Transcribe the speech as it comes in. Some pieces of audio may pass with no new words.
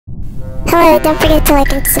Hello, don't forget to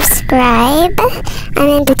like and subscribe. I'm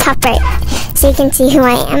in the top right, so you can see who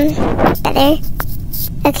I am better.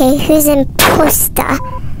 Okay, who's imposter?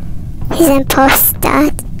 Who's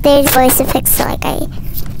imposter? There's voice effects, so like I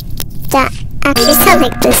don't actually sound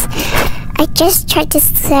like this. I just tried to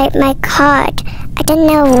swipe my card. I don't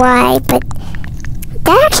know why, but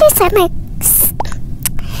that actually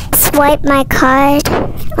swipe my card.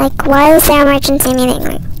 Like, why was there emergency meeting?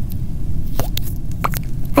 Like,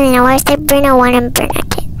 I don't know, why is there Bruno 1 and Bruno 2?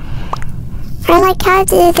 Or like, how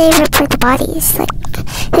did they report the bodies? Like,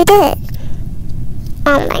 who did it?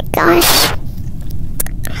 Oh my gosh.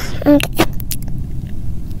 Okay.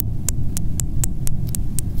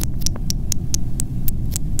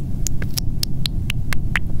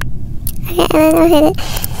 Okay, I don't know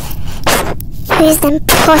who's the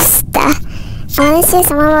imposter. I want to see if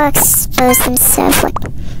someone will expose themselves. Like,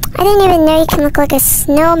 I didn't even know you can look like a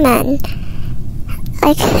snowman.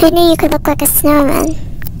 Like, who knew you could look like a snowman?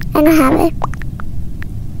 I don't have it.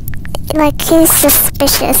 Like, who's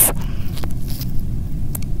suspicious?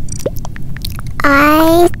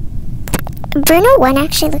 Bruno 1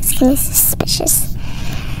 actually looks kind of suspicious.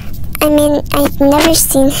 I mean, I've never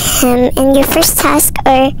seen him, and your first task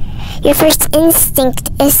or your first instinct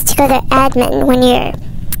is to go to admin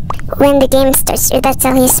when the game starts, or that's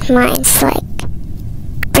at least mine. So like,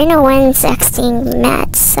 Bruno 1's acting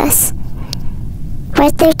mad sus. Why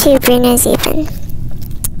are there two Brunos even?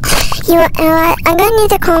 You know what? I'm going to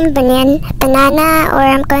either call him Banana, or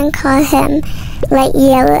I'm going to call him Light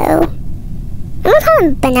Yellow. I'm going to call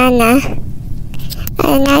him Banana.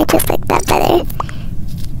 And I just like that better.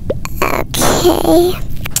 Okay.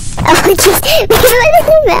 Oh, just let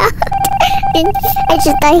him out. I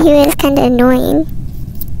just thought he was kind of annoying.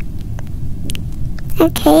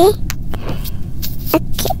 Okay.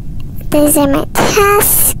 Okay. These are my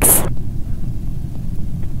tasks.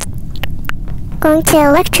 Going to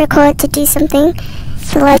electrical to do something.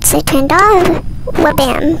 The lights are turned off.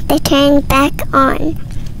 Wha-bam. They turn back on.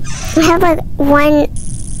 I have like one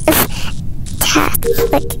task.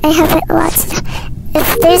 Like, I have like lots of.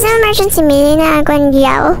 If there's an emergency meeting, I'm going to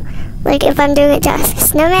yell. Like, if I'm doing a task.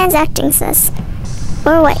 Snowman's acting sus.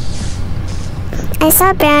 Or what? I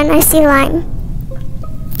saw brown. I see lime.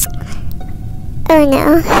 Oh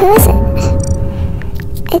no. Who is it?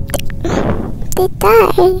 They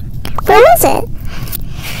died. Where is it?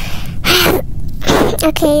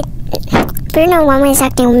 Okay. Bruno 1 was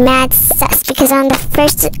acting mad sus because on the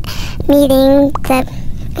first meeting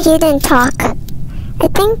he didn't talk. I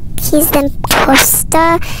think he's the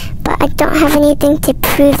imposter, but I don't have anything to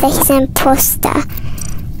prove that he's an imposter.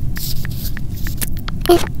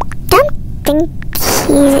 I don't think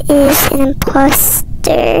he is an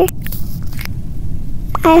imposter.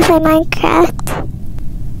 I play Minecraft.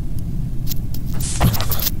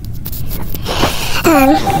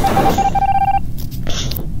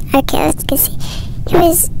 Okay, let's go see. He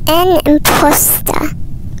was an imposter.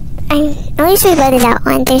 I at least we voted out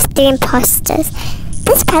one. There's 3 imposters.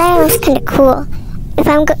 This pattern looks kind of cool.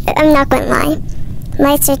 I'm not going to lie.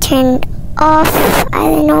 Lights are turned off. I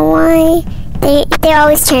don't know why. They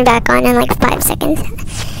always turn back on in like 5 seconds.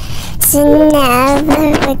 So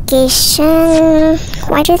navigation.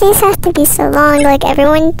 Why do these have to be so long? Like,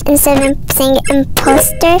 everyone, instead of saying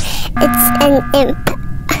imposter, it's an imp.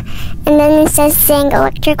 And then instead of saying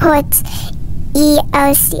electrical, it's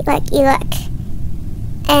ELC, like elec.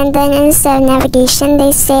 And then instead of navigation,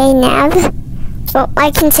 they say nav. Well,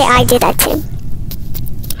 I can say I do that too.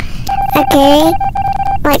 Okay.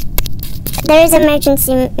 Like, there's an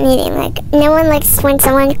emergency meeting. Like, no one likes when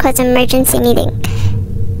someone calls an emergency meeting.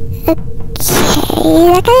 Okay,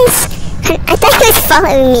 that guy's... I thought he was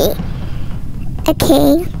following me.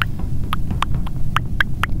 Okay.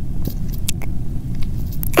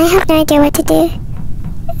 I have no idea what to do.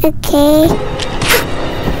 Okay.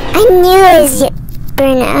 I knew it was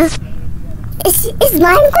Bruno. Is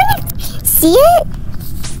Lime going to see it?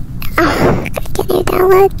 Oh, gotta get new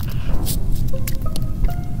download.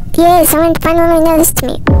 Yay, someone finally noticed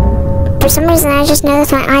me. For some reason, I just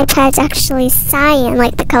noticed my iPad's actually cyan,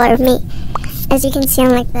 like the color of me. As you can see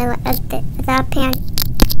on like the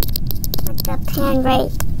pan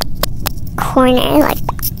right corner, like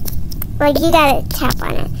you gotta tap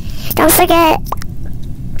on it. Don't forget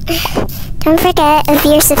if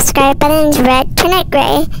your subscribe button is red, turn it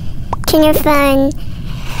gray. Turn your phone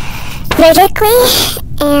vertically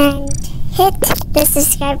and hit the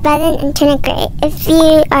subscribe button and turn it gray. If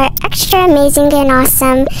you are extra amazing and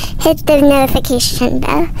awesome, hit the notification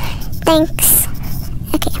bell. Thanks.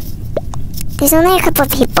 Okay. There's only a couple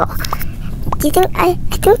of people. Do you think I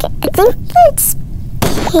think it's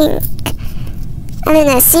pink. I don't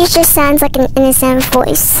know, Seed just sounds like an innocent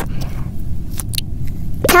voice.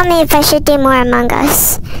 Tell me if I should do more Among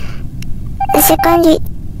Us. Is it going to...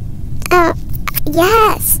 Oh,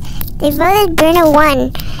 yes! They voted Bruno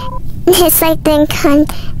 1. It's like the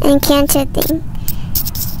encounter thing.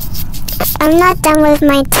 I'm not done with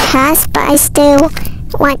my task, but I still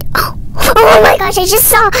want... Oh my gosh, I just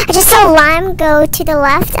saw Lime go to the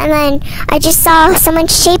left, and then I just saw someone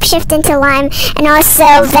shapeshift into Lime, and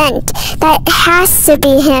also Vent. That has to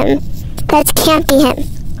be him. That can't be him.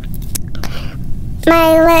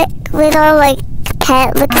 My little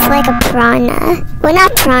pet looks like a piranha. Well,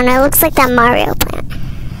 not piranha, it looks like that Mario plant.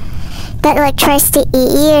 That tries to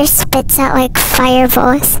eat you or spits out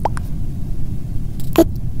fireballs. I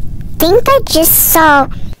think I just saw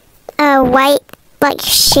a white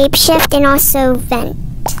shapeshift and also Vent.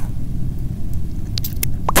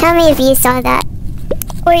 Tell me if you saw that.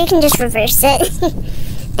 Or you can just reverse it.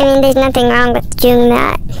 I mean, there's nothing wrong with doing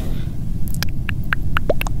that.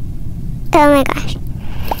 Oh my gosh.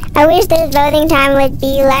 I wish this voting time would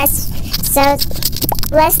be less time.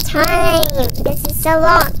 This is so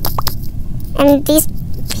long. And these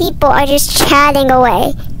people are just chatting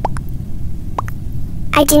away.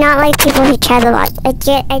 I do not like people who chat a lot. I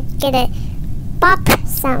get a bop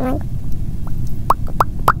sound,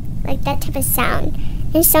 like that type of sound.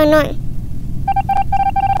 It's so annoying.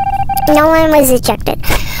 No one was ejected.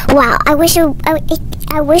 Wow, I wish it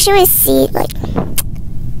was C.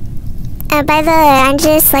 By the way, I'm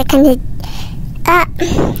just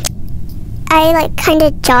kind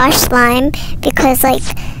of Josh Lime because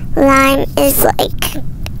Lime is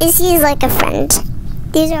he's like a friend.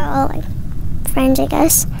 These are all friends, I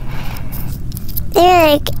guess.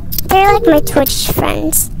 They're like my Twitch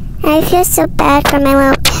friends. And I feel so bad for my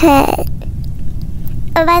little pet.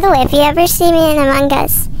 Oh, by the way, if you ever see me in Among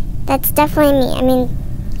Us, that's definitely me. I mean,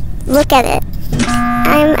 look at it.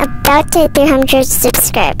 I'm about to hit 300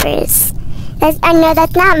 subscribers. I know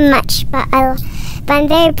that's not much, but I'm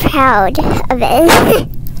very proud of it. I'm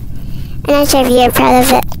not sure if you're proud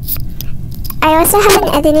of it. I also have an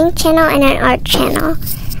editing channel and an art channel.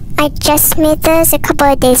 I just made those a couple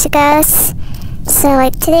of days ago. So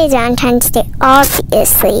today's Valentine's Day,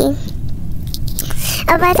 obviously.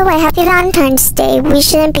 Oh, by the way, happy Valentine's Day. We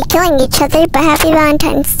shouldn't be killing each other, but happy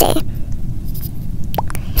Valentine's Day.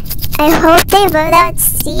 I hope they vote out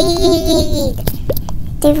Seed.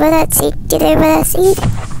 They vote out Seed. Did they vote out Seed?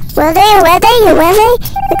 Will they?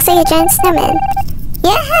 Looks like a giant snowman.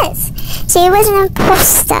 Yes! So he was an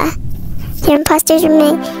imposter. The imposters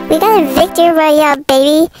remain. We got a victory royale,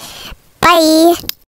 baby. Bye!